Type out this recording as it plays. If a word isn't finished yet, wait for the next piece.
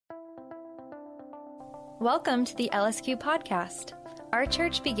Welcome to the LSQ podcast. Our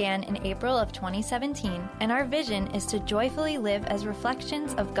church began in April of 2017, and our vision is to joyfully live as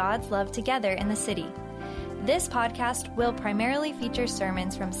reflections of God's love together in the city. This podcast will primarily feature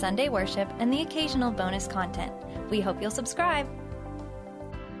sermons from Sunday worship and the occasional bonus content. We hope you'll subscribe.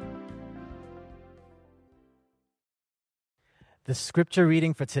 The scripture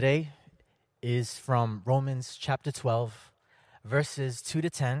reading for today is from Romans chapter 12, verses 2 to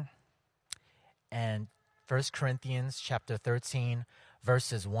 10, and 1 Corinthians chapter 13,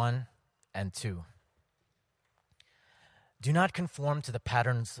 verses 1 and 2. Do not conform to the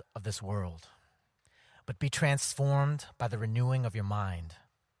patterns of this world, but be transformed by the renewing of your mind.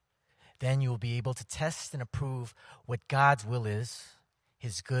 Then you will be able to test and approve what God's will is,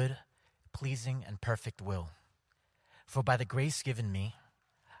 his good, pleasing, and perfect will. For by the grace given me,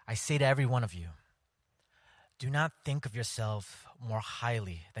 I say to every one of you, do not think of yourself more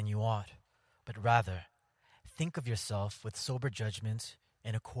highly than you ought, but rather think of yourself with sober judgment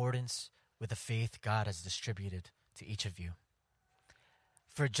in accordance with the faith God has distributed to each of you.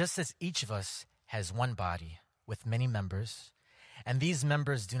 For just as each of us has one body with many members, and these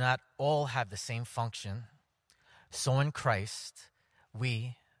members do not all have the same function, so in Christ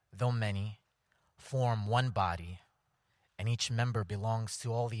we, though many, form one body, and each member belongs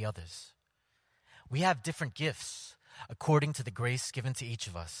to all the others. We have different gifts according to the grace given to each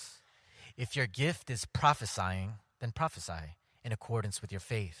of us. If your gift is prophesying, then prophesy in accordance with your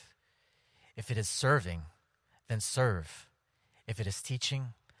faith. If it is serving, then serve. If it is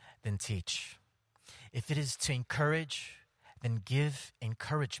teaching, then teach. If it is to encourage, then give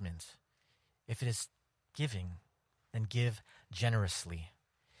encouragement. If it is giving, then give generously.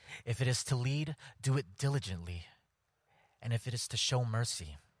 If it is to lead, do it diligently. And if it is to show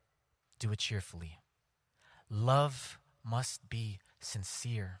mercy, do it cheerfully. Love must be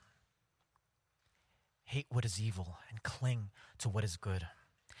sincere. Hate what is evil and cling to what is good.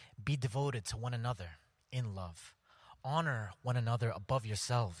 Be devoted to one another in love. Honor one another above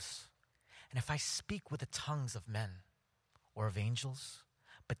yourselves. And if I speak with the tongues of men or of angels,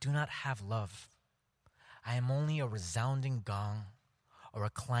 but do not have love, I am only a resounding gong or a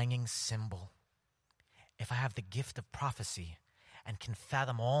clanging cymbal. If I have the gift of prophecy and can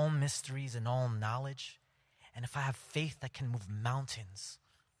fathom all mysteries and all knowledge, and if I have faith that can move mountains,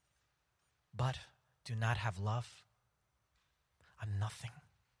 but do not have love, I'm nothing.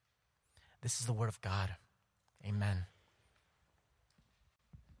 This is the word of God. Amen.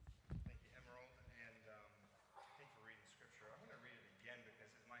 Thank you, Emerald, and thank you for reading Scripture. I'm going to read it again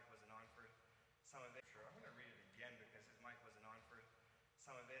because his mic wasn't on for some of it. I'm going to read it again because his mic wasn't on for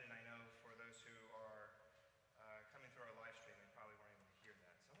some of it, and I know for those who are coming through our live stream, they probably weren't able to hear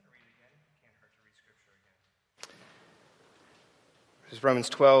that. So I'm going to read it again. Can't hurt to read Scripture again. This is Romans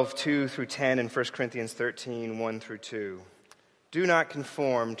 12, 2 through 10, and 1 Corinthians 13, 1 through 2. Do not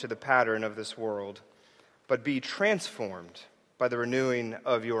conform to the pattern of this world, but be transformed by the renewing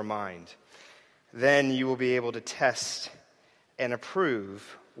of your mind. Then you will be able to test and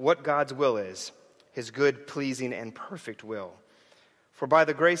approve what God's will is, his good, pleasing, and perfect will. For by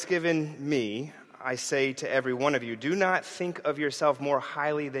the grace given me, I say to every one of you, do not think of yourself more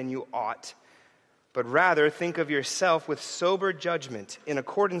highly than you ought, but rather think of yourself with sober judgment in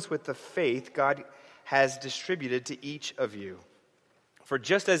accordance with the faith God has distributed to each of you. For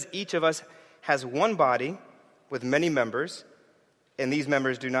just as each of us has one body with many members, and these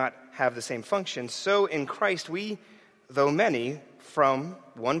members do not have the same function, so in Christ we, though many, from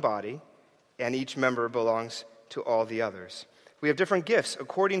one body, and each member belongs to all the others. We have different gifts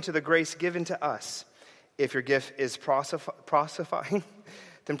according to the grace given to us. If your gift is prophesying,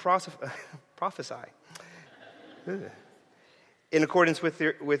 then prophesy in accordance with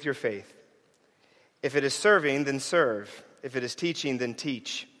your faith. If it is serving, then serve. If it is teaching, then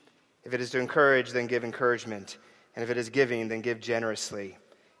teach. If it is to encourage, then give encouragement. And if it is giving, then give generously.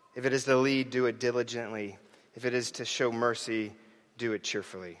 If it is to lead, do it diligently. If it is to show mercy, do it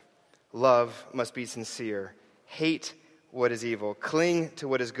cheerfully. Love must be sincere. Hate what is evil. Cling to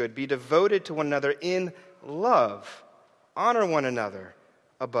what is good. Be devoted to one another in love. Honor one another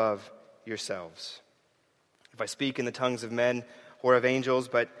above yourselves. If I speak in the tongues of men or of angels,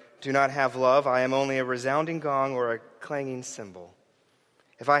 but do not have love, I am only a resounding gong or a clanging cymbal.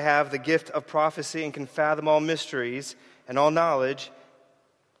 If I have the gift of prophecy and can fathom all mysteries and all knowledge,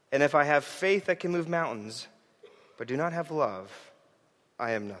 and if I have faith that can move mountains, but do not have love,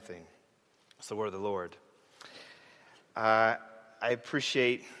 I am nothing. It's the word of the Lord. I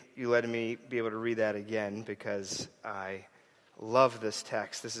appreciate you letting me be able to read that again because I love this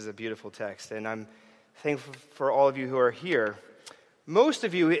text. This is a beautiful text, and I'm thankful for all of you who are here. Most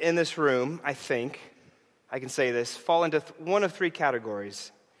of you in this room, I think, I can say this, fall into one of three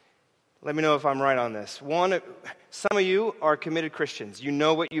categories. Let me know if I'm right on this. One, some of you are committed Christians. You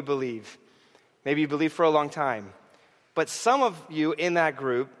know what you believe. Maybe you believe for a long time. But some of you in that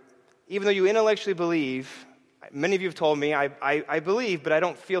group, even though you intellectually believe, many of you have told me, I believe, but I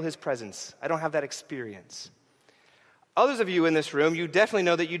don't feel his presence. I don't have that experience. Others of you in this room, you definitely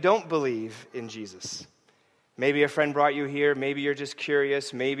know that you don't believe in Jesus. Maybe a friend brought you here. Maybe you're just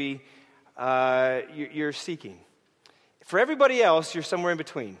curious. Maybe you're seeking. For everybody else, you're somewhere in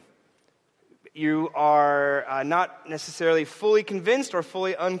between. You are not necessarily fully convinced or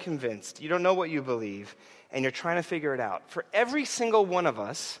fully unconvinced. You don't know what you believe, and you're trying to figure it out. For every single one of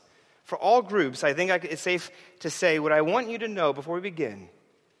us, for all groups, I think it's safe to say what I want you to know before we begin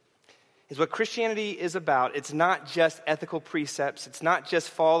is what Christianity is about. It's not just ethical precepts. It's not just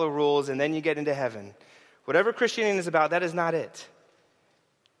follow the rules and then you get into heaven. Whatever Christianity is about, that is not it.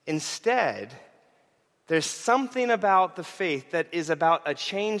 Instead, there's something about the faith that is about a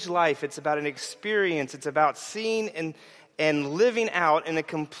changed life. It's about an experience. It's about seeing and living out in a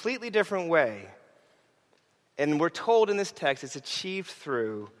completely different way. And we're told in this text it's achieved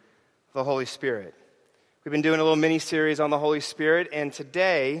through the Holy Spirit. We've been doing a little mini-series on the Holy Spirit, and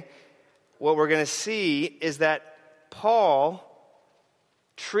today what we're going to see is that Paul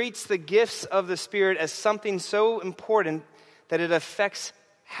treats the gifts of the Spirit as something so important that it affects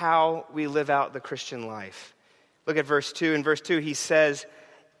how we live out the Christian life. Look at verse 2. In verse 2, he says,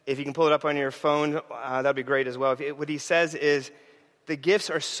 if you can pull it up on your phone, that would be great as well. What he says is, the gifts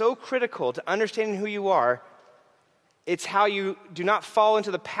are so critical to understanding who you are. It's how you do not fall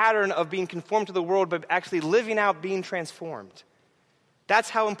into the pattern of being conformed to the world, but actually living out being transformed. That's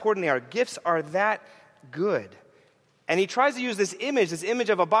how important they are. Gifts are that good. And he tries to use this image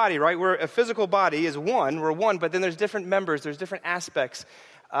of a body, right? Where a physical body is one, we're one, but then there's different members, there's different aspects.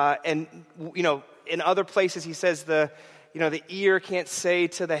 And in other places he says the ear can't say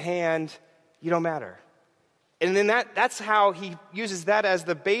to the hand, you don't matter. And then that's how he uses that as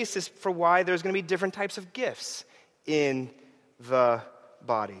the basis for why there's going to be different types of gifts in the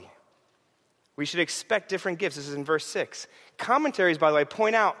body. We should expect different gifts. This is in verse 6. Commentaries, by the way,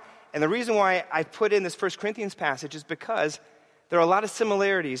 point out, and the reason why I put in this 1 Corinthians passage is because there are a lot of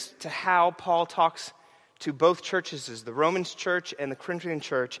similarities to how Paul talks to both churches, the Roman church and the Corinthian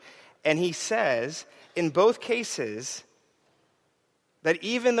church. And he says, in both cases, that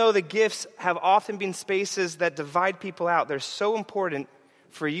even though the gifts have often been spaces that divide people out, they're so important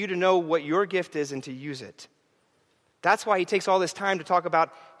for you to know what your gift is and to use it. That's why he takes all this time to talk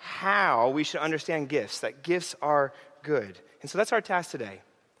about how we should understand gifts, that gifts are good. And so that's our task today.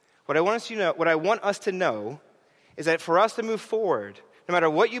 What I want us to know is that for us to move forward, no matter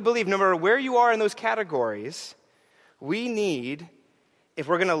what you believe, no matter where you are in those categories, we need, if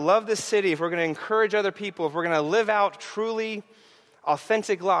we're going to love this city, if we're going to encourage other people, if we're going to live out truly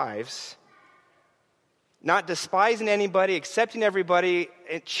authentic lives, not despising anybody, accepting everybody,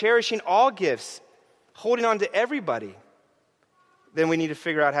 and cherishing all gifts, holding on to everybody, then we need to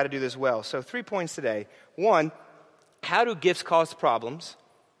figure out how to do this well. So 3 points today. 1, how do gifts cause problems?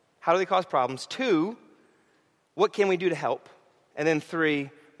 How do they cause problems? 2, what can we do to help? And then 3,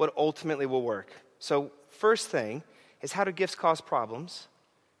 what ultimately will work? So first thing is, how do gifts cause problems?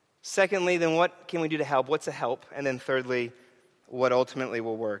 Secondly, then what can we do to help? What's a help? And then thirdly, what ultimately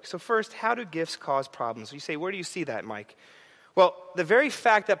will work? So first, how do gifts cause problems? You say, where do you see that, Mike? Well, the very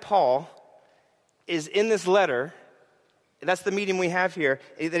fact that Paul is in this letter, that's the medium we have here,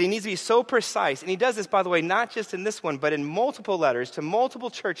 that he needs to be so precise. And he does this, by the way, not just in this one, but in multiple letters to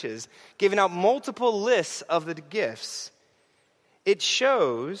multiple churches, giving out multiple lists of the gifts. It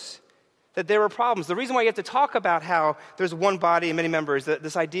shows that there were problems. The reason why you have to talk about how there's one body and many members,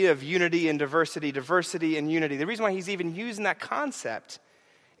 this idea of unity and diversity, diversity and unity, the reason why he's even using that concept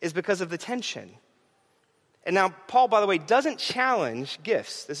is because of the tension. And now, Paul, by the way, doesn't challenge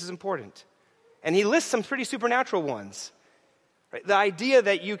gifts. This is important. And he lists some pretty supernatural ones. Right? The idea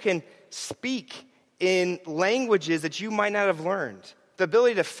that you can speak in languages that you might not have learned. The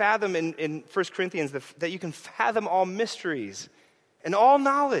ability to fathom in 1 Corinthians, that you can fathom all mysteries and all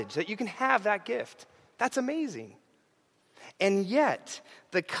knowledge, that you can have that gift. That's amazing. And yet,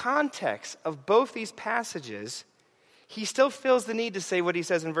 the context of both these passages, he still feels the need to say what he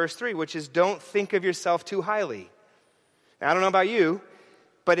says in verse 3, which is, don't think of yourself too highly. Now, I don't know about you,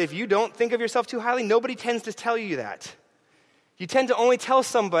 but if you don't think of yourself too highly, nobody tends to tell you that. You tend to only tell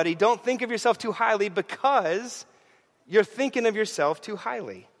somebody, don't think of yourself too highly, because you're thinking of yourself too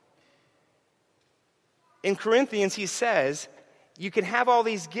highly. In Corinthians, he says, you can have all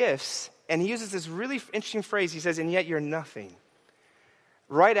these gifts, and he uses this really interesting phrase. He says, and yet you're nothing.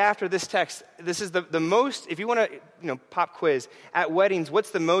 right after this text, this is the most, if you want to, pop quiz, at weddings,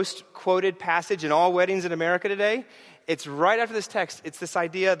 what's the most quoted passage in all weddings in America today? It's right after this text. It's this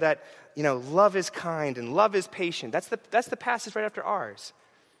idea that, love is kind and love is patient. That's the passage right after ours.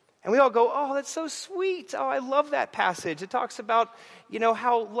 And we all go, oh, that's so sweet. Oh, I love that passage. It talks about,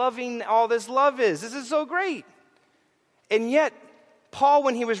 how loving all this love is. This is so great. And yet, Paul,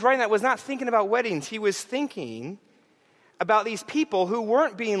 when he was writing that, was not thinking about weddings. He was thinking about these people who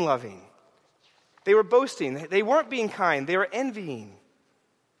weren't being loving. They were boasting. They weren't being kind. They were envying.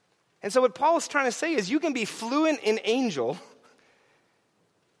 And so what Paul is trying to say is you can be fluent in angel,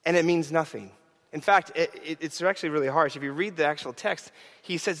 and it means nothing. In fact, it's actually really harsh. If you read the actual text,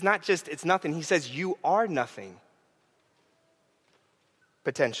 he says not just it's nothing, he says you are nothing,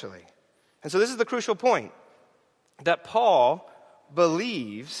 potentially. And so this is the crucial point, that Paul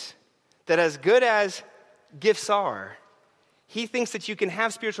believes that as good as gifts are, he thinks that you can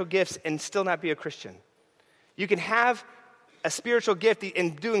have spiritual gifts and still not be a Christian. You can have a spiritual gift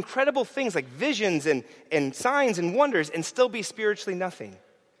and do incredible things like visions and signs and wonders and still be spiritually nothing.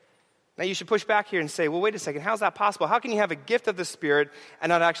 Now you should push back here and say, well, wait a second, how's that possible? How can you have a gift of the Spirit and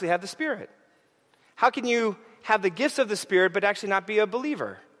not actually have the Spirit? How can you have the gifts of the Spirit but actually not be a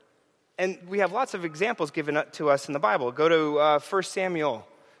believer? And we have lots of examples given to us in the Bible. Go to 1 Samuel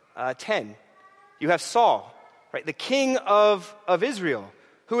 10. You have Saul, right, the king of Israel,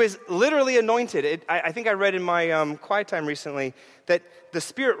 who is literally anointed. I think I read in my quiet time recently that the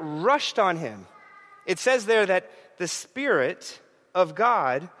Spirit rushed on him. It says there that the Spirit of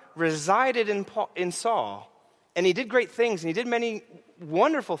God resided in Saul, and he did great things, and he did many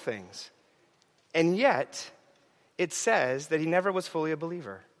wonderful things. And yet, it says that he never was fully a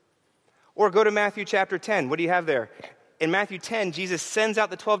believer. Or go to Matthew chapter 10. What do you have there? In Matthew 10, Jesus sends out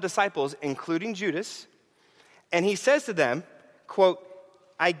the 12 disciples, including Judas, and he says to them, quote,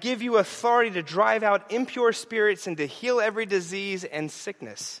 I give you authority to drive out impure spirits and to heal every disease and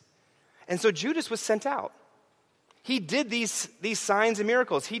sickness. And so Judas was sent out. He did these signs and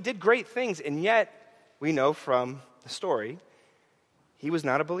miracles. He did great things, and yet, we know from the story, he was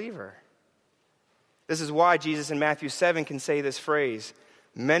not a believer. This is why Jesus in Matthew 7 can say this phrase,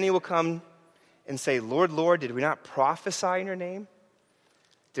 many will come and say, Lord, Lord, did we not prophesy in your name?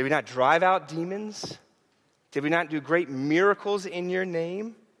 Did we not drive out demons? Did we not do great miracles in your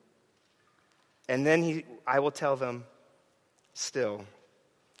name? And then I will tell them, still,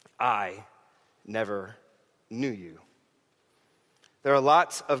 I never knew you. There are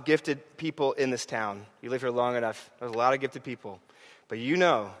lots of gifted people in this town. You live here long enough. There's a lot of gifted people. But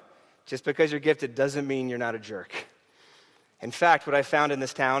just because you're gifted doesn't mean you're not a jerk. In fact, what I found in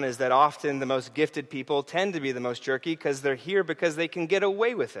this town is that often the most gifted people tend to be the most jerky because they're here because they can get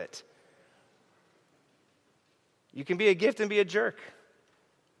away with it. You can be a gift and be a jerk.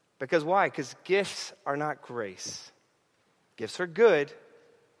 Because why? Because gifts are not grace. Gifts are good,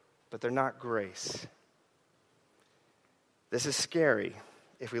 but they're not grace. This is scary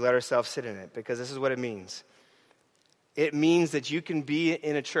if we let ourselves sit in it, because this is what it means. It means that you can be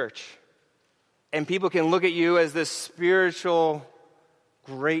in a church and people can look at you as this spiritual,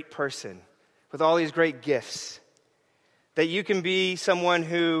 great person with all these great gifts. That you can be someone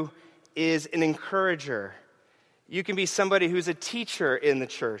who is an encourager. You can be somebody who's a teacher in the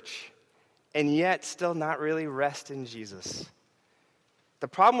church and yet still not really rest in Jesus. The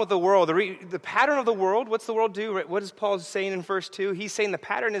problem with the world, the pattern of the world, what's the world do? What is Paul saying in verse 2? He's saying the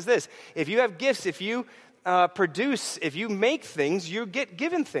pattern is this. If you have gifts, if you produce, if you make things, you get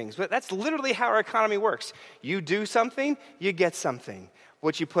given things. But that's literally how our economy works. You do something, you get something.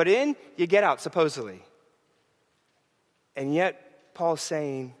 What you put in, you get out, supposedly. And yet, Paul's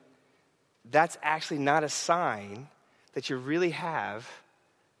saying that's actually not a sign that you really have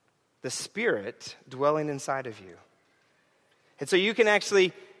the Spirit dwelling inside of you. And so you can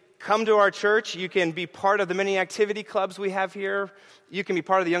actually come to our church. You can be part of the many activity clubs we have here. You can be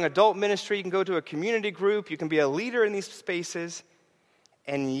part of the young adult ministry. You can go to a community group. You can be a leader in these spaces.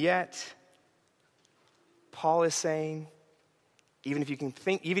 And yet, Paul is saying, even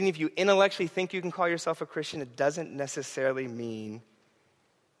if you intellectually think you can call yourself a Christian, it doesn't necessarily mean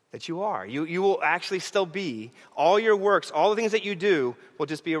that you are. You will actually still be, all your works, all the things that you do will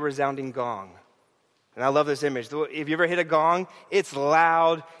just be a resounding gong. And I love this image. If you ever hit a gong, it's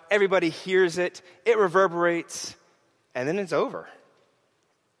loud, everybody hears it, it reverberates, and then it's over.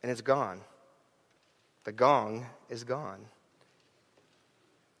 And it's gone. The gong is gone.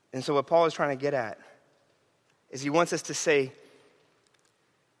 And so what Paul is trying to get at is he wants us to say,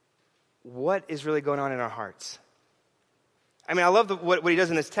 what is really going on in our hearts? I mean, I love what he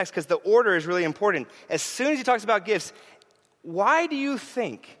does in this text because the order is really important. As soon as he talks about gifts, why do you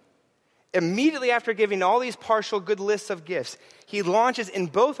think immediately after giving all these partial good lists of gifts, he launches in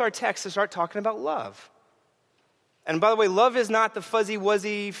both our texts to start talking about love? And by the way, love is not the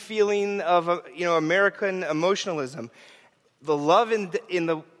fuzzy-wuzzy feeling of American emotionalism. The love in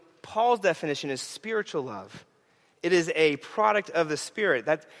the Paul's definition is spiritual love. It is a product of the Spirit.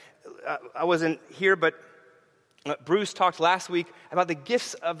 I wasn't here, but Bruce talked last week about the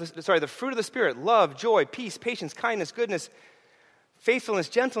the fruit of the Spirit: love, joy, peace, patience, kindness, goodness, faithfulness,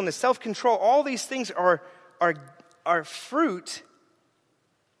 gentleness, self-control. All these things are fruit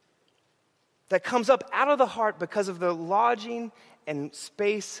that comes up out of the heart because of the lodging and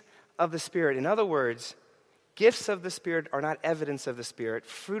space of the Spirit. In other words, gifts of the Spirit are not evidence of the Spirit.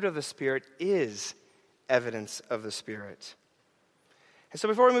 Fruit of the Spirit is evidence of the Spirit. And so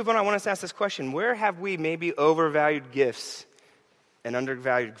before we move on, I want us to ask this question: where have we maybe overvalued gifts and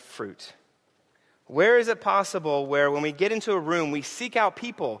undervalued fruit? Where is it possible where when we get into a room, we seek out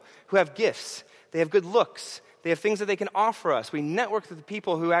people who have gifts, they have good looks, they have things that they can offer us. We network with the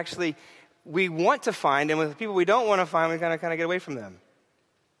people who actually we want to find, and with the people we don't want to find, we kind of get away from them.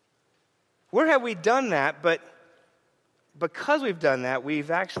 Where have we done that? But because we've done that, we've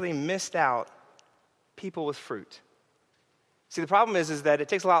actually missed out people with fruit. See, the problem is that it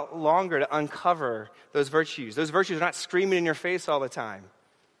takes a lot longer to uncover those virtues. Those virtues are not screaming in your face all the time.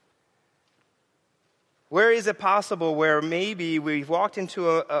 Where is it possible where maybe we've walked into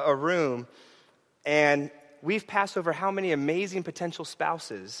a room and we've passed over how many amazing potential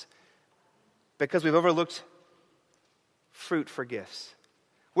spouses because we've overlooked fruit for gifts?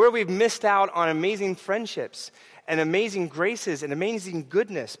 Where we've missed out on amazing friendships and amazing graces and amazing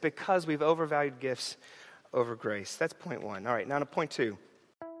goodness because we've overvalued gifts over grace. That's point one. All right, now to point two.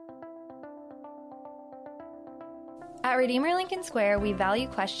 At Redeemer Lincoln Square, we value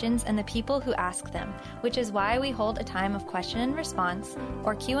questions and the people who ask them, which is why we hold a time of question and response,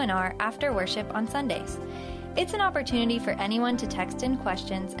 or Q&R, after worship on Sundays. It's an opportunity for anyone to text in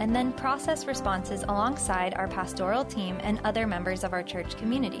questions and then process responses alongside our pastoral team and other members of our church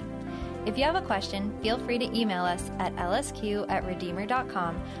community. If you have a question, feel free to email us at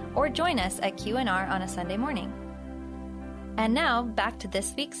lsq@redeemer.com or join us at Q&R on a Sunday morning. And now, back to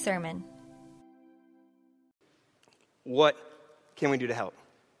this week's sermon. What can we do to help?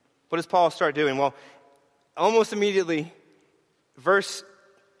 What does Paul start doing? Well, almost immediately, verse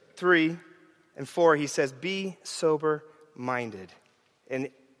 3 and 4, he says, be sober-minded. In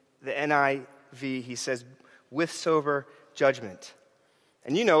the NIV, he says, with sober judgment.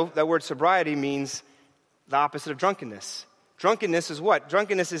 And you know that word sobriety means the opposite of drunkenness. Drunkenness is what?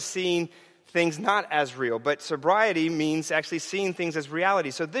 Drunkenness is seeing things not as real, but sobriety means actually seeing things as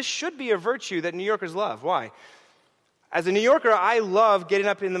reality. So this should be a virtue that New Yorkers love. Why? As a New Yorker, I love getting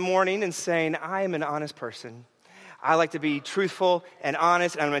up in the morning and saying, I am an honest person. I like to be truthful and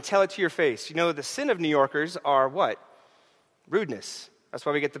honest, and I'm going to tell it to your face. You know, the sin of New Yorkers are what? Rudeness. That's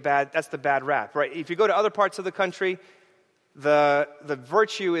why we get that's the bad rap, right? If you go to other parts of the country, the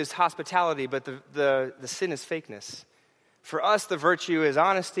virtue is hospitality, but the sin is fakeness. For us, the virtue is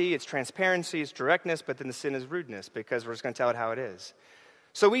honesty, it's transparency, it's directness, but then the sin is rudeness because we're just going to tell it how it is.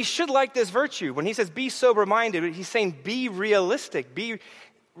 So we should like this virtue. When he says be sober-minded, he's saying be realistic, be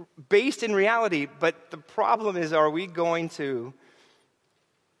based in reality. But the problem is, are we going to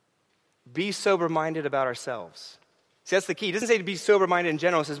be sober-minded about ourselves? See, that's the key. He doesn't say to be sober-minded in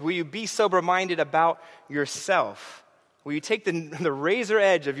general. It says, will you be sober-minded about yourself? Will you take the razor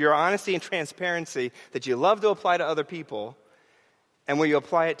edge of your honesty and transparency that you love to apply to other people, and will you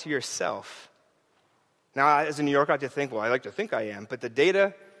apply it to yourself? Now, as a New Yorker, I like to think, well, I like to think I am, but the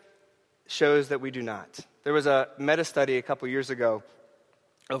data shows that we do not. There was a meta-study a couple years ago.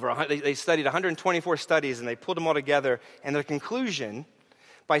 They studied 124 studies, and they pulled them all together, and their conclusion,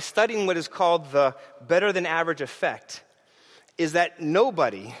 by studying what is called the better-than-average effect, is that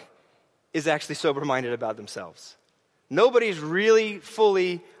nobody is actually sober-minded about themselves. Nobody's really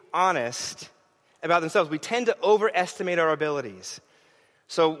fully honest about themselves. We tend to overestimate our abilities.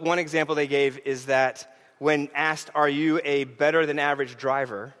 So one example they gave is that when asked, are you a better-than-average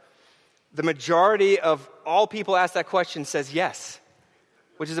driver, the majority of all people asked that question says yes,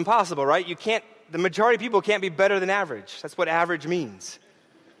 which is impossible, right? The majority of people can't be better than average. That's what average means.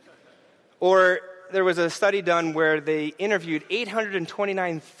 Or there was a study done where they interviewed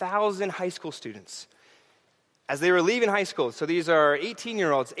 829,000 high school students as they were leaving high school. So these are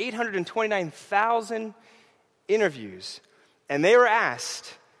 18-year-olds, 829,000 interviews. And they were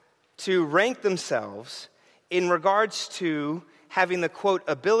asked to rank themselves in regards to having the, quote,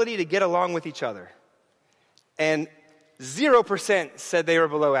 ability to get along with each other. And 0% said they were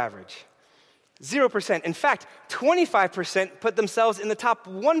below average. 0%. In fact, 25% put themselves in the top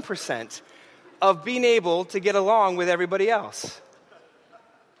 1% of being able to get along with everybody else.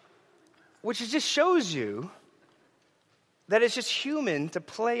 Which just shows you that it's just human to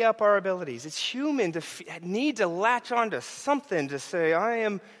play up our abilities. It's human to need to latch on to something to say, I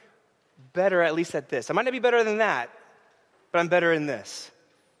am better at least at this. I might not be better than that, but I'm better in this.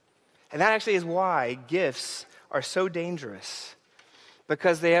 And that actually is why gifts are so dangerous,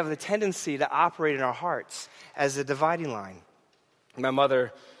 because they have the tendency to operate in our hearts as a dividing line. My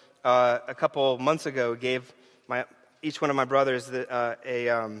mother, a couple months ago, gave each one of my brothers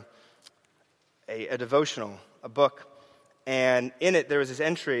a devotional, a book. And in it, there was this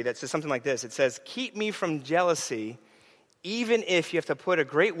entry that says something like this. It says, keep me from jealousy, even if you have to put a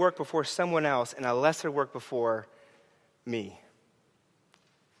great work before someone else and a lesser work before me.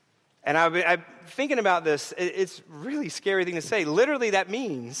 And I'm thinking about this. It's a really scary thing to say. Literally, that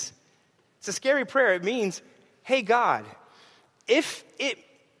means, it's a scary prayer. It means, hey, God, if it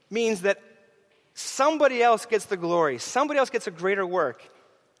means that somebody else gets the glory, somebody else gets a greater work,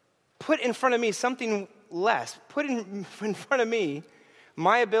 put in front of me something less. Put in front of me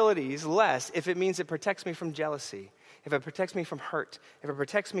my abilities less if it means it protects me from jealousy, if it protects me from hurt, if it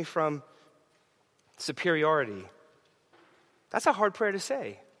protects me from superiority. That's a hard prayer to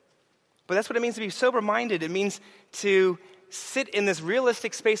say. But that's what it means to be sober-minded. It means to sit in this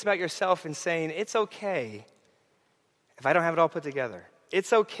realistic space about yourself and saying, it's okay if I don't have it all put together.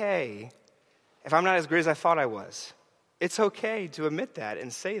 It's okay if I'm not as great as I thought I was. It's okay to admit that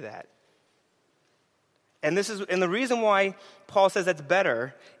and say that. And the reason why Paul says that's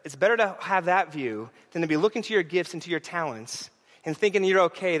better, it's better to have that view than to be looking to your gifts and to your talents and thinking you're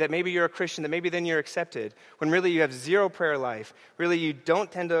okay, that maybe you're a Christian, that maybe then you're accepted, when really you have zero prayer life, really you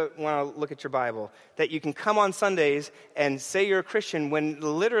don't tend to want to look at your Bible, that you can come on Sundays and say you're a Christian when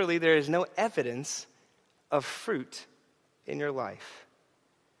literally there is no evidence of fruit in your life.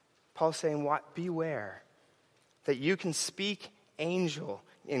 Paul's saying, beware that you can speak angel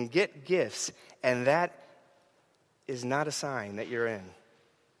and get gifts, and that is not a sign that you're in.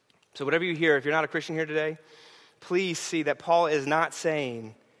 So whatever you hear, if you're not a Christian here today, please see that Paul is not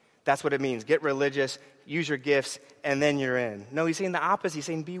saying that's what it means. Get religious, use your gifts, and then you're in. No, he's saying the opposite. He's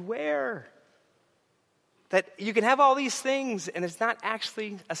saying beware. That you can have all these things, and it's not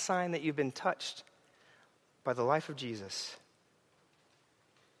actually a sign that you've been touched by the life of Jesus.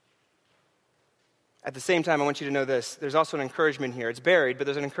 At the same time, I want you to know this. There's also an encouragement here. It's buried, but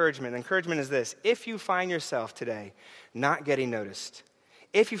there's an encouragement. The encouragement is this. If you find yourself today not getting noticed,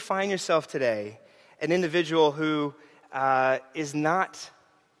 if you find yourself today an individual who is not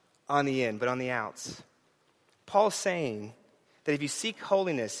on the in, but on the outs, Paul's saying that if you seek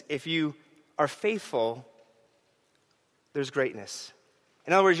holiness, if you are faithful, there's greatness.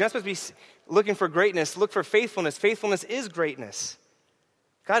 In other words, you're not supposed to be looking for greatness. Look for faithfulness. Faithfulness is greatness.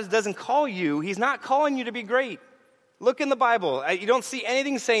 God doesn't call you. He's not calling you to be great. Look in the Bible. You don't see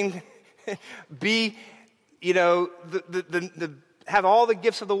anything saying be, have all the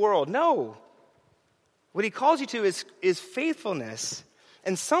gifts of the world. No. What he calls you to is faithfulness.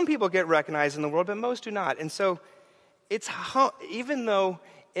 And some people get recognized in the world, but most do not. And so even though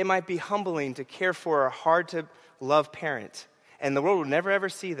it might be humbling to care for a hard-to-love parent, and the world will never, ever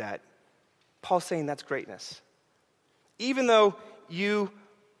see that, Paul's saying that's greatness. Even though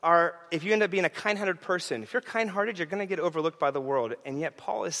if you end up being a kind-hearted person, if you're kind-hearted, you're going to get overlooked by the world. And yet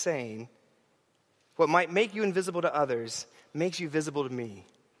Paul is saying, what might make you invisible to others makes you visible to me.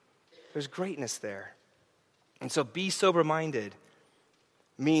 There's greatness there. And so be sober-minded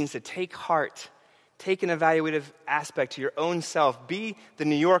means to take heart, take an evaluative aspect to your own self. Be the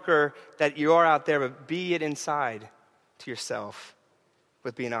New Yorker that you are out there, but be it inside to yourself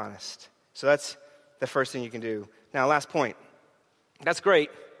with being honest. So that's the first thing you can do. Now, last point. That's great.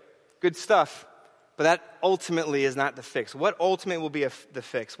 Good stuff. But that ultimately is not the fix. What ultimately will be the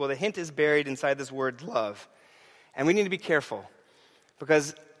fix? Well, the hint is buried inside this word love. And we need to be careful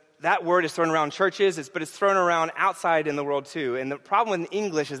because that word is thrown around churches, but it's thrown around outside in the world too. And the problem in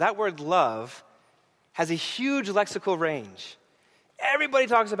English is that word love has a huge lexical range. Everybody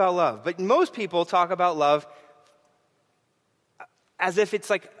talks about love, but most people talk about love as if it's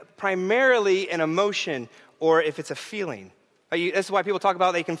like primarily an emotion or if it's a feeling. That's why people talk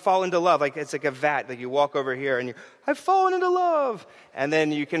about they can fall into love. Like it's like a vat. Like you walk over here and I've fallen into love. And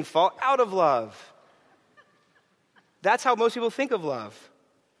then you can fall out of love. That's how most people think of love.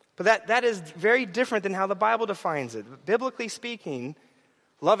 But that is very different than how the Bible defines it. Biblically speaking,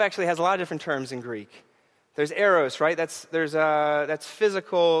 love actually has a lot of different terms in Greek. There's eros, right? That's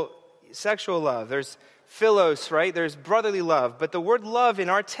physical, sexual love. There's philos, right? There's brotherly love. But the word love in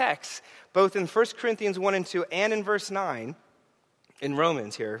our text, both in 1 Corinthians 1 and 2 and in verse 9, in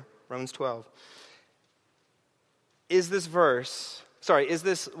Romans 12, is this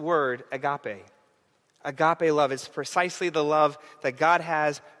word agape. Agape love is precisely the love that God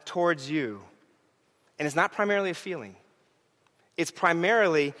has towards you. And it's not primarily a feeling. It's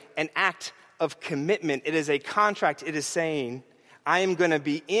primarily an act of commitment. It is a contract. It is saying, I am going to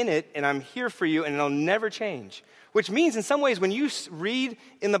be in it, and I'm here for you, and it'll never change. Which means, in some ways, when you read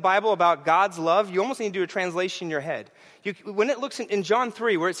in the Bible about God's love, you almost need to do a translation in your head. When it looks in John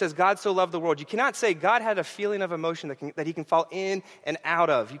 3, where it says, God so loved the world, you cannot say God had a feeling of emotion that he can fall in and out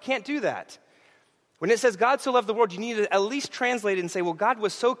of. You can't do that. When it says God so loved the world, you need to at least translate it and say, well, God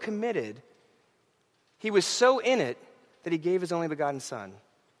was so committed, he was so in it, that he gave his only begotten Son.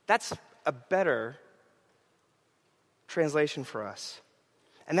 That's a better translation for us.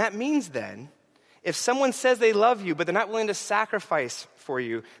 And that means then, if someone says they love you, but they're not willing to sacrifice for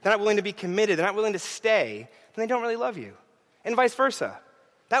you, they're not willing to be committed, they're not willing to stay, then they don't really love you. And vice versa.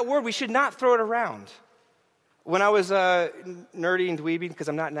 That word, we should not throw it around. When I was nerdy and dweeby, because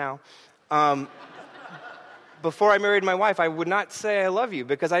I'm not now, before I married my wife, I would not say I love you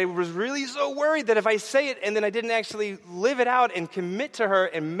because I was really so worried that if I say it and then I didn't actually live it out and commit to her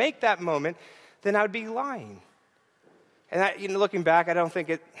and make that moment, then I would be lying. And looking back, I don't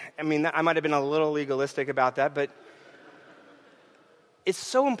think I might have been a little legalistic about that, but it's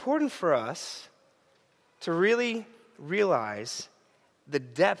so important for us to really realize the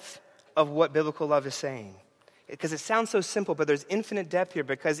depth of what biblical love is saying. Because it sounds so simple, but there's infinite depth here.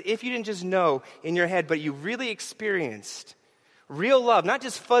 Because if you didn't just know in your head, but you really experienced real love, not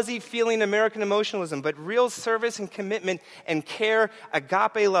just fuzzy feeling American emotionalism, but real service and commitment and care,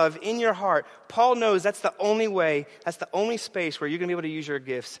 agape love in your heart, Paul knows that's the only way, that's the only space where you're going to be able to use your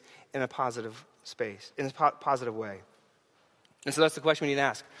gifts in a positive space, in a positive way. And so that's the question we need to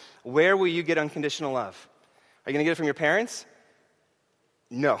ask. Where will you get unconditional love? Are you going to get it from your parents?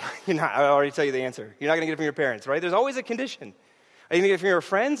 No, you're not. I already tell you the answer. You're not going to get it from your parents, right? There's always a condition. Are you going to get it from your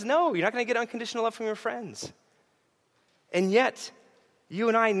friends? No, you're not going to get unconditional love from your friends. And yet, you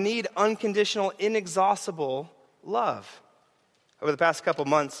and I need unconditional, inexhaustible love. Over the past couple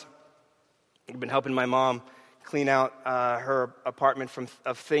months, I've been helping my mom clean out her apartment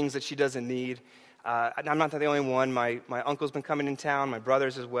of things that she doesn't need. I'm not the only one. My uncle's been coming in town, my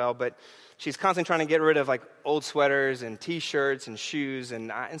brothers as well, but she's constantly trying to get rid of like old sweaters and T-shirts and shoes,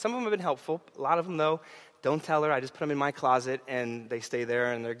 and some of them have been helpful. A lot of them, though, don't tell her. I just put them in my closet, and they stay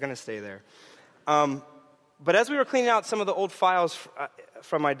there, and they're going to stay there. But as we were cleaning out some of the old files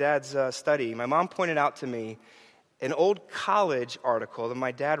from my dad's study, my mom pointed out to me an old college article that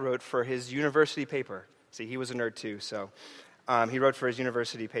my dad wrote for his university paper. See, he was a nerd too, so he wrote for his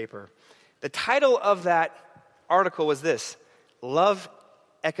university paper. The title of that article was this: Love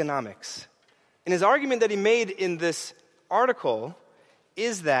Economics. And his argument that he made in this article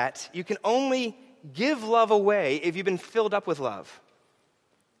is that you can only give love away if you've been filled up with love.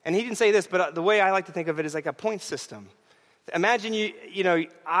 And he didn't say this, but the way I like to think of it is like a point system. Imagine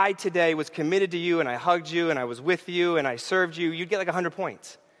I today was committed to you, and I hugged you, and I was with you, and I served you. You'd get like 100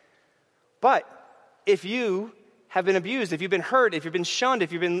 points. But if you have been abused, if you've been hurt, if you've been shunned,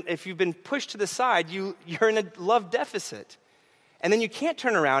 if you've been pushed to the side, you're in a love deficit. And then you can't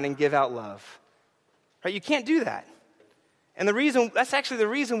turn around and give out love. Right? You can't do that. And that's actually the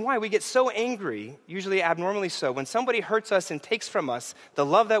reason why we get so angry, usually abnormally so, when somebody hurts us and takes from us the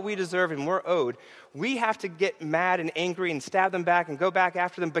love that we deserve and we're owed. We have to get mad and angry and stab them back and go back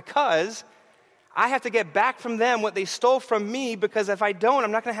after them because I have to get back from them what they stole from me, because if I don't,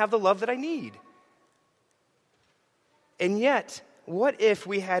 I'm not going to have the love that I need. And yet, what if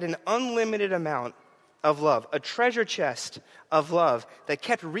we had an unlimited amount of love, a treasure chest of love that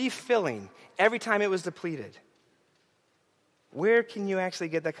kept refilling every time it was depleted? Where can you actually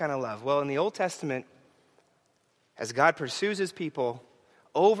get that kind of love? Well, in the Old Testament, as God pursues his people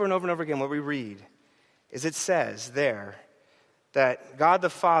over and over and over again, what we read is it says there that God the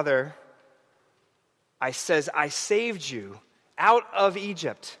Father says, I saved you out of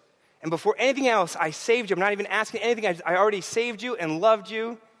Egypt. And before anything else, I saved you. I'm not even asking anything. I already saved you and loved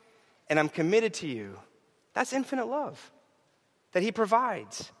you, and I'm committed to you. That's infinite love that he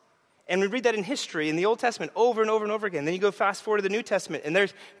provides. And we read that in history, in the Old Testament, over and over and over again. Then you go fast forward to the New Testament, and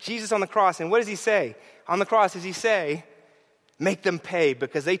there's Jesus on the cross. And what does he say? On the cross, does he say, make them pay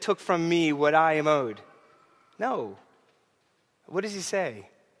because they took from me what I am owed? No. What does he say?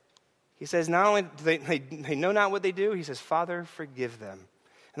 He says, not only do they know not what they do, he says, Father, forgive them.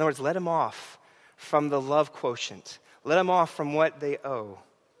 In other words, let them off from the love quotient. Let them off from what they owe.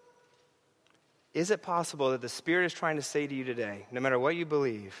 Is it possible that the Spirit is trying to say to you today, no matter what you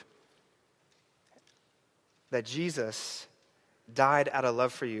believe, that Jesus died out of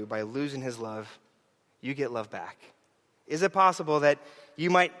love for you? By losing his love, you get love back? Is it possible that you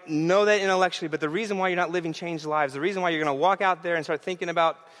might know that intellectually, but the reason why you're not living changed lives, the reason why you're going to walk out there and start thinking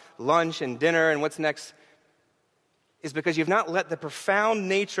about lunch and dinner and what's next, is because you've not let the profound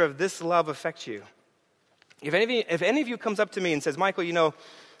nature of this love affect you? If any of you comes up to me and says, Michael,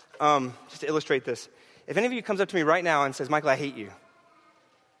 just to illustrate this, if any of you comes up to me right now and says, Michael, I hate you,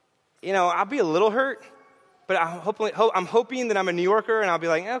 I'll be a little hurt, but I'm hoping that I'm a New Yorker, and I'll be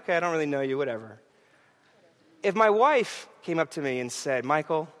like, okay, I don't really know you, whatever. If my wife came up to me and said,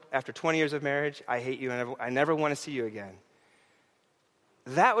 Michael, after 20 years of marriage, I hate you, and I never want to see you again,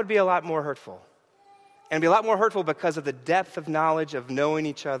 that would be a lot more hurtful. And it'd be a lot more hurtful because of the depth of knowledge of knowing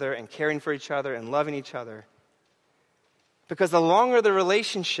each other and caring for each other and loving each other. Because the longer the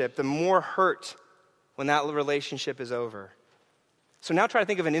relationship, the more hurt when that relationship is over. So now try to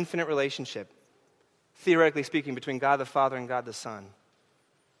think of an infinite relationship, theoretically speaking, between God the Father and God the Son.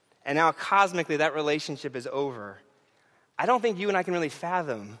 And now cosmically that relationship is over. I don't think you and I can really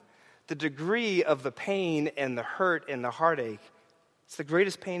fathom the degree of the pain and the hurt and the heartache. It's the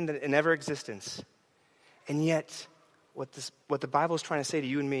greatest pain in ever existence. And yet, what the Bible is trying to say to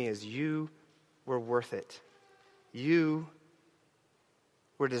you and me is you were worth it. You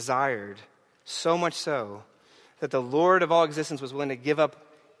were desired, so much so that the Lord of all existence was willing to give up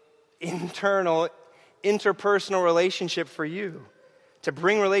internal, interpersonal relationship for you, to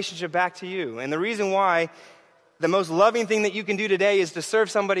bring relationship back to you. And the reason why the most loving thing that you can do today is to serve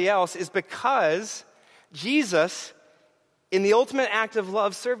somebody else is because Jesus, in the ultimate act of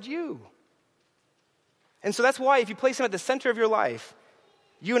love, served you. And so that's why if you place him at the center of your life,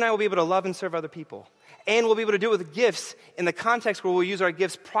 you and I will be able to love and serve other people. And we'll be able to do it with gifts in the context where we'll use our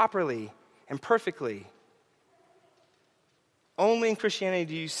gifts properly and perfectly. Only in Christianity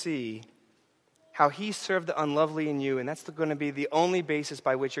do you see how he served the unlovely in you, and that's going to be the only basis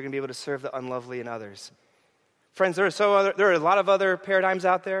by which you're going to be able to serve the unlovely in others. Friends, there are a lot of other paradigms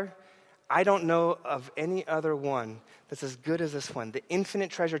out there. I don't know of any other one that's as good as this one. The infinite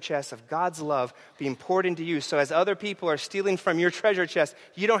treasure chest of God's love being poured into you. So as other people are stealing from your treasure chest,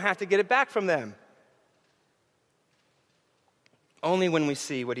 you don't have to get it back from them. Only when we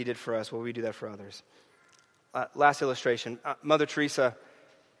see what he did for us will we do that for others. Last illustration. Mother Teresa,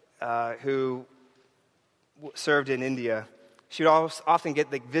 who served in India, she would often get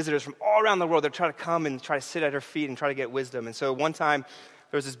visitors from all around the world that try to come and try to sit at her feet and try to get wisdom. And so one time,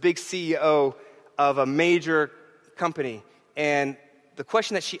 there was this big CEO of a major company, and the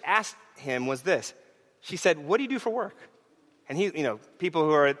question that she asked him was this. She said, what do you do for work? And he, people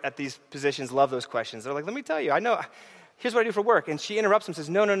who are at these positions love those questions. They're like, let me tell you, I know, here's what I do for work. And she interrupts him and says,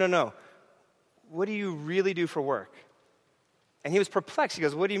 no. What do you really do for work? And he was perplexed. He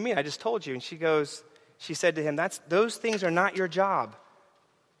goes, what do you mean? I just told you. And she said to him, those things are not your job.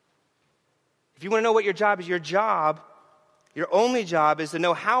 If you want to know what your job is, your only job is to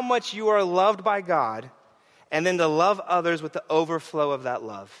know how much you are loved by God and then to love others with the overflow of that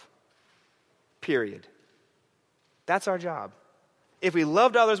love. Period. That's our job. If we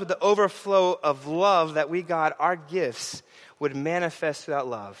loved others with the overflow of love that we got, our gifts would manifest that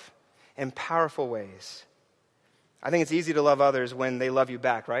love in powerful ways. I think it's easy to love others when they love you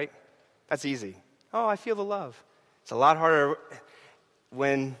back, right? That's easy. Oh, I feel the love. It's a lot harder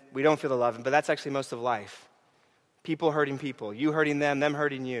when we don't feel the love, but that's actually most of life. People hurting people, you hurting them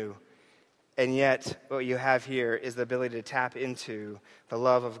hurting you. And yet, what you have here is the ability to tap into the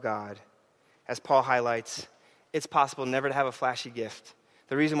love of God. As Paul highlights, it's possible never to have a flashy gift.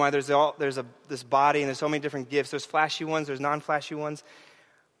 The reason why there's this body and there's so many different gifts, there's flashy ones, there's non-flashy ones.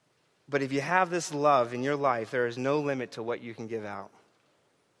 But if you have this love in your life, there is no limit to what you can give out.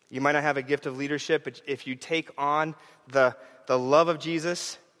 You might not have a gift of leadership, but if you take on the love of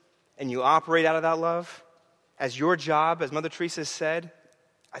Jesus and you operate out of that love as your job, as Mother Teresa said,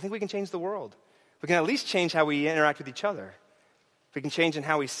 I think we can change the world. We can at least change how we interact with each other. We can change in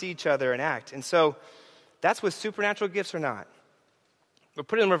how we see each other and act. And so that's with supernatural gifts or not. But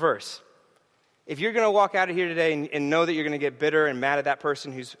put it in reverse. If you're going to walk out of here today and know that you're going to get bitter and mad at that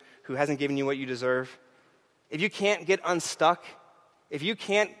person who hasn't given you what you deserve, if you can't get unstuck, if you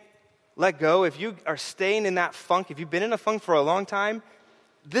can't let go, if you are staying in that funk, if you've been in a funk for a long time,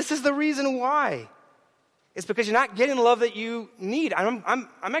 this is the reason why. It's because you're not getting the love that you need. I'm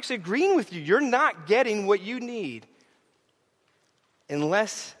actually agreeing with you. You're not getting what you need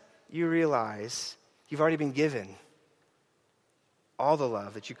unless you realize you've already been given all the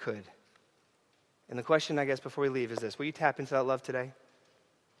love that you could. And the question, I guess, before we leave is this. Will you tap into that love today?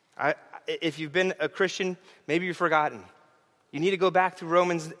 If you've been a Christian, maybe you've forgotten. You need to go back to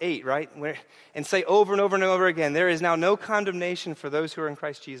Romans 8, right? And say over and over and over again, there is now no condemnation for those who are in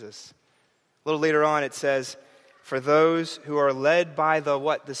Christ Jesus. A little later on it says, for those who are led by the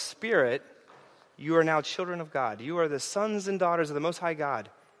what? The Spirit, you are now children of God. You are the sons and daughters of the Most High God.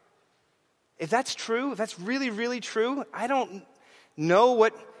 If that's true, if that's really, really true, I don't know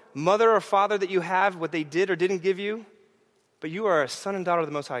what mother or father that you have, what they did or didn't give you, but you are a son and daughter of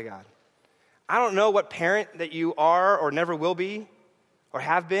the Most High God. I don't know what parent that you are or never will be or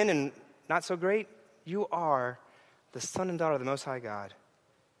have been and not so great. You are the son and daughter of the Most High God.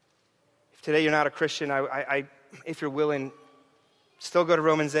 If today you're not a Christian, if you're willing, still go to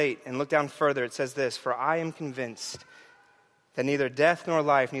Romans 8 and look down further. It says this, for I am convinced that neither death nor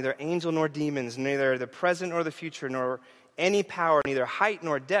life, neither angel nor demons, neither the present nor the future, nor any power, neither height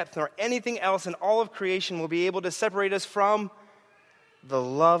nor depth, nor anything else in all of creation will be able to separate us from the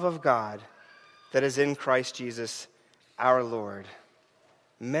love of God that is in Christ Jesus our Lord.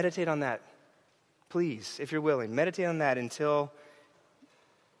 Meditate on that. Please, if you're willing, meditate on that until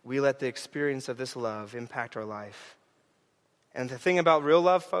we let the experience of this love impact our life. And the thing about real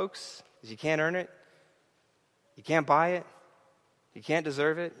love, folks, is you can't earn it. You can't buy it. You can't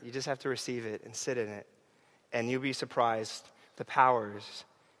deserve it. You just have to receive it and sit in it. And you'll be surprised the powers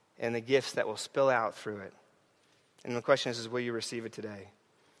and the gifts that will spill out through it. And the question is will you receive it today?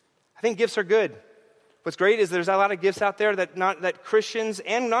 I think gifts are good. What's great is there's a lot of gifts out there that Christians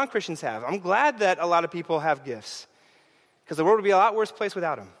and non-Christians have. I'm glad that a lot of people have gifts because the world would be a lot worse place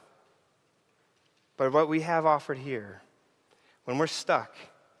without them. But what we have offered here, when we're stuck,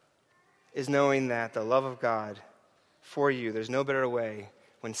 is knowing that the love of God for you, there's no better way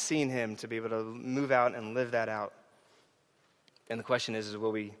when seeing him to be able to move out and live that out. And the question is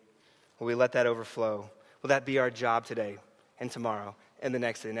will we let that overflow? Will that be our job today and tomorrow and the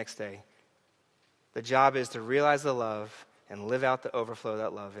next day? The job is to realize the love and live out the overflow of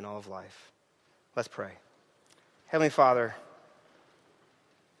that love in all of life. Let's pray. Heavenly Father,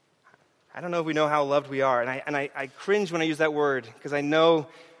 I don't know if we know how loved we are, and I cringe when I use that word because I know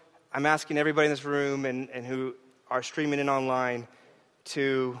I'm asking everybody in this room and who are streaming in online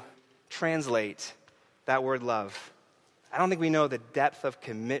to translate that word love. I don't think we know the depth of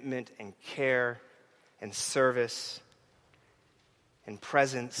commitment and care and service and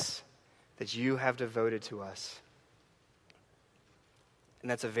presence that you have devoted to us. And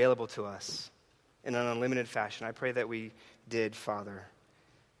that's available to us in an unlimited fashion. I pray that we did, Father.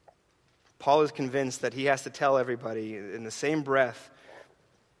 Paul is convinced that he has to tell everybody in the same breath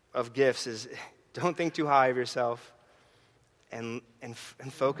of gifts is don't think too high of yourself and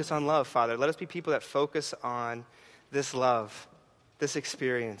focus on love, Father. Let us be people that focus on this love, this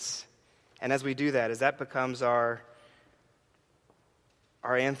experience. And as we do that, as that becomes our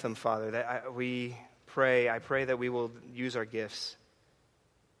anthem, Father, that I pray that we will use our gifts.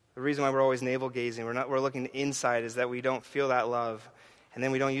 The reason why we're always navel-gazing, we're looking inside, is that we don't feel that love, and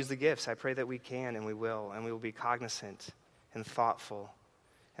then we don't use the gifts. I pray that we can, and we will be cognizant and thoughtful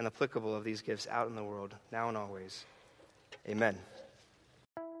and applicable of these gifts out in the world, now and always. Amen.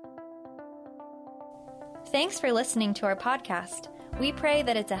 Thanks for listening to our podcast. We pray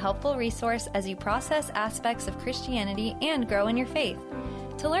that it's a helpful resource as you process aspects of Christianity and grow in your faith.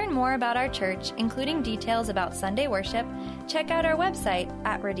 To learn more about our church, including details about Sunday worship, check out our website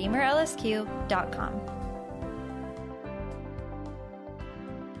at redeemerlsq.com.